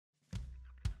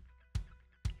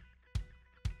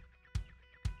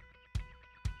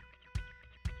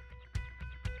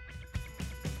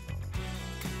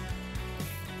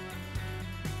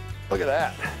Look at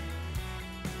that.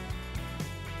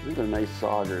 Look at a nice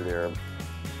sauger there.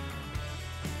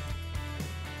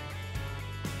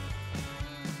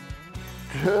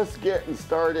 Just getting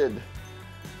started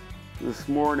this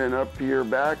morning up here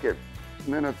back at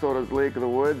Minnesota's Lake of the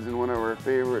Woods, and one of our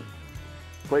favorite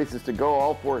places to go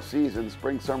all 4 seasons,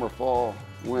 spring, summer, fall,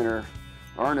 winter,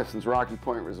 Arnesen's Rocky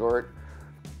Point Resort.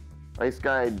 Ice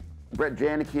guide Brett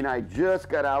Janicki and I just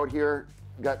got out here,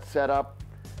 got set up,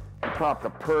 popped a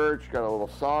perch, got a little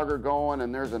sauger going,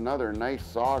 and there's another nice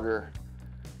sauger.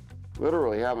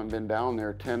 Literally haven't been down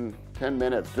there 10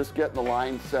 minutes, just getting the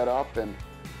line set up and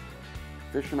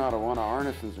fishing out of one of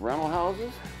Arnesen's rental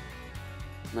houses.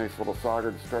 Nice little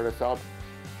sauger to start us out.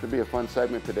 Should be a fun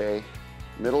segment today.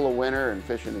 Middle of winter and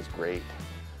fishing is great.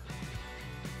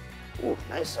 Ooh,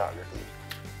 nice sauger.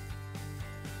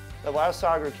 The last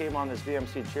sauger came on this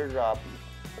VMC teardrop.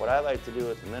 What I like to do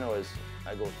with the minnow is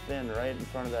I go thin right in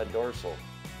front of that dorsal.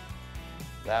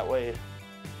 That way,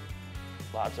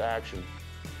 lots of action.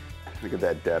 Look at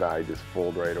that dead eye just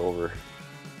fold right over.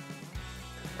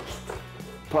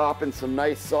 Popping some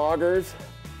nice saugers.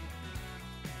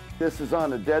 This is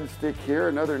on a dead stick here,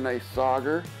 another nice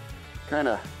sauger. Kind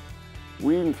of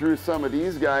weeding through some of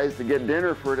these guys to get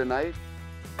dinner for tonight.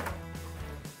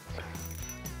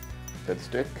 Dead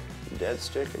stick. Dead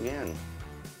stick again.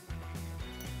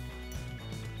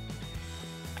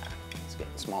 It's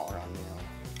getting smaller on me now.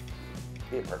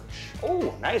 Be a perch.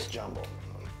 Oh, nice jumbo.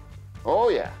 Oh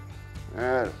yeah.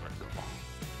 I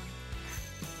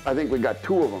think we got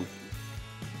 2 of them.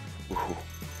 Ooh,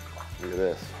 look at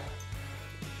this.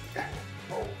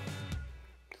 Oh,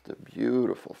 just a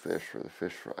beautiful fish for the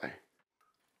fish fry.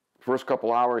 First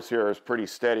couple hours here is pretty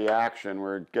steady action.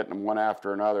 We're getting them one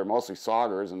after another, mostly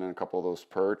saugers and then a couple of those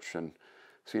perch, and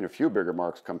seen a few bigger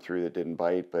marks come through that didn't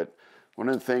bite. But one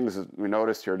of the things that we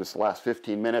noticed here just the last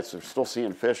 15 minutes, we're still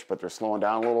seeing fish, but they're slowing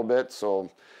down a little bit.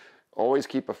 So always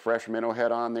keep a fresh minnow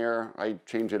head on there. I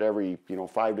change it every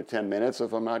 5 to 10 minutes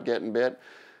if I'm not getting bit.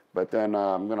 But then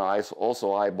I'm going to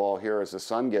also eyeball here as the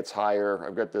sun gets higher.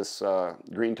 I've got this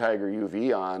Green Tiger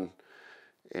UV on,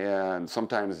 and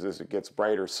sometimes as it gets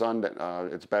brighter sun,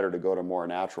 it's better to go to more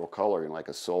natural coloring like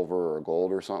a silver or a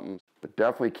gold or something. But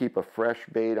definitely keep a fresh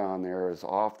bait on there as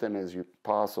often as you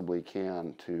possibly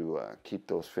can to keep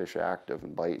those fish active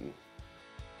and biting.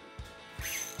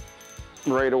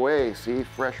 Right away, see,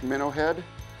 fresh minnow head,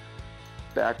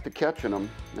 back to catching them.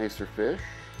 Nicer fish.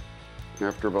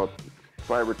 After about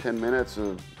 5 or 10 minutes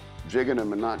of jigging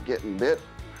them and not getting bit,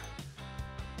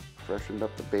 freshened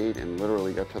up the bait and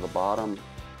literally got to the bottom.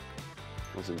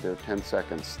 Wasn't there 10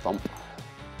 seconds, thump.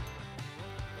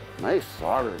 Nice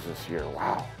saugers this year,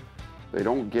 wow. They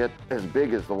don't get as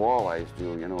big as the walleyes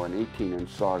do. An 18-inch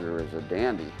sauger is a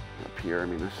dandy up here. I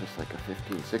mean, this is like a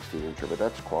 15, 16-incher, but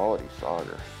that's quality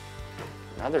sauger.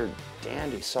 Another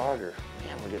dandy sauger.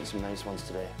 Man, we're getting some nice ones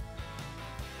today.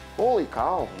 Holy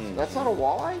cow, that's not a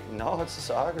walleye? No, it's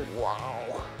a sauger.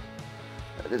 Wow,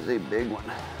 that is a big one.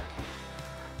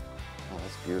 Oh,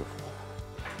 that's beautiful.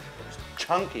 It's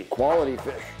chunky. Quality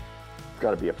fish. It's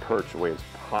got to be a perch the way it's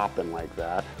popping like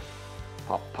that.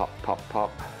 Pop, pop, pop,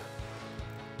 pop.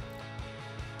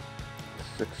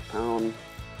 6-pound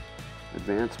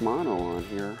advanced mono on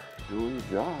here, doing the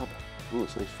job. Ooh,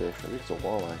 it's a nice fish. I think it's a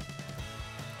walleye.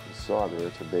 It's a sauger,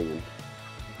 it's a big one.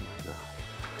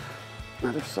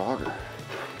 Another sauger.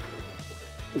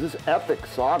 This is epic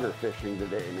sauger fishing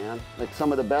today, man. Like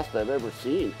some of the best I've ever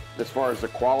seen as far as the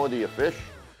quality of fish.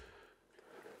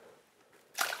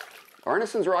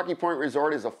 Arnesen's Rocky Point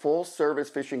Resort is a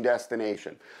full-service fishing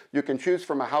destination. You can choose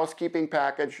from a housekeeping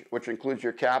package, which includes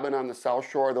your cabin on the south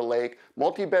shore of the lake,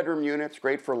 multi-bedroom units,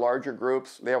 great for larger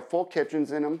groups. They have full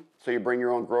kitchens in them, so you bring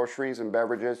your own groceries and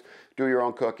beverages, do your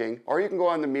own cooking. Or you can go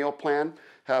on the meal plan,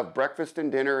 have breakfast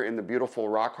and dinner in the beautiful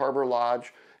Rock Harbor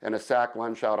Lodge, and a sack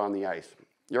lunch out on the ice.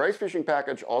 Your ice fishing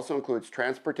package also includes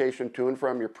transportation to and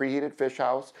from your preheated fish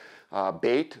house,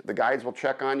 bait. The guides will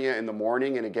check on you in the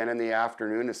morning and again in the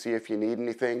afternoon to see if you need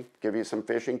anything, give you some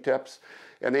fishing tips.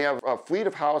 And they have a fleet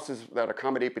of houses that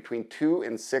accommodate between 2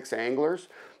 and 6 anglers.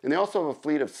 And they also have a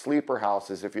fleet of sleeper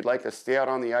houses if you'd like to stay out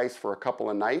on the ice for a couple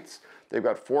of nights. They've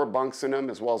got 4 bunks in them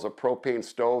as well as a propane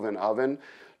stove and oven.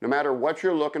 No matter what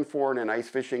you're looking for in an ice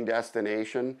fishing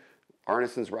destination,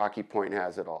 Arnesen's Rocky Point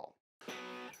has it all.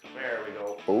 There we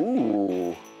go.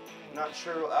 Ooh. Not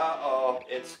sure. Uh-oh.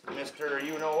 It's Mr.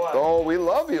 You-know-what. Oh, we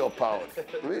love eelpout.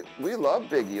 we love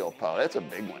big eelpout. That's a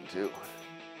big one, too.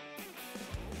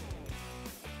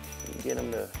 Get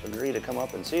him to agree to come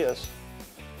up and see us.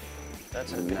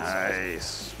 That's a good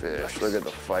nice fish. Look at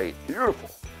the fight. Beautiful.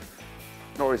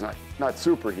 No, he's not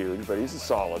super huge, but he's a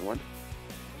solid one.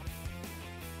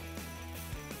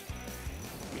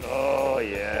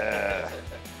 yeah.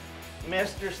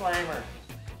 Mr. Slimer.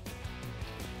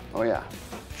 Oh yeah,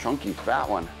 chunky fat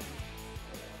one.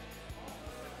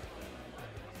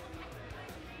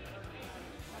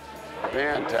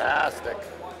 Fantastic.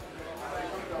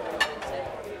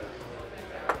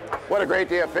 What a great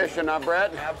day of fishing, huh,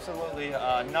 Brett? Absolutely.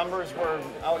 Numbers were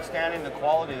outstanding. The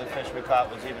quality of the fish we caught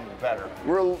was even better.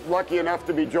 We're lucky enough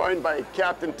to be joined by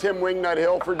Captain Tim Wingnut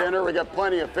Hill for dinner. We got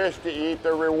plenty of fish to eat.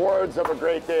 The rewards of a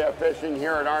great day of fishing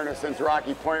here at Arnesen's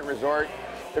Rocky Point Resort.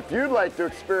 If you'd like to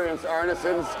experience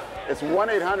Arnesen's, it's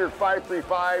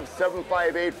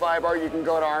 1-800-535-7585, or you can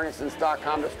go to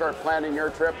arnesens.com to start planning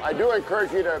your trip. I do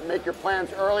encourage you to make your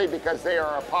plans early because they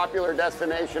are a popular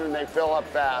destination and they fill up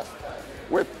fast.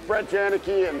 With Brett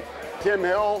Janicki and Tim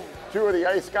Hill, two of the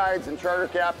ice guides and charter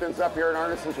captains up here at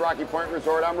Arnesen's Rocky Point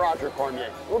Resort, I'm Roger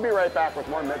Cormier. We'll be right back with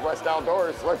more Midwest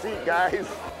Outdoors. Let's eat, guys.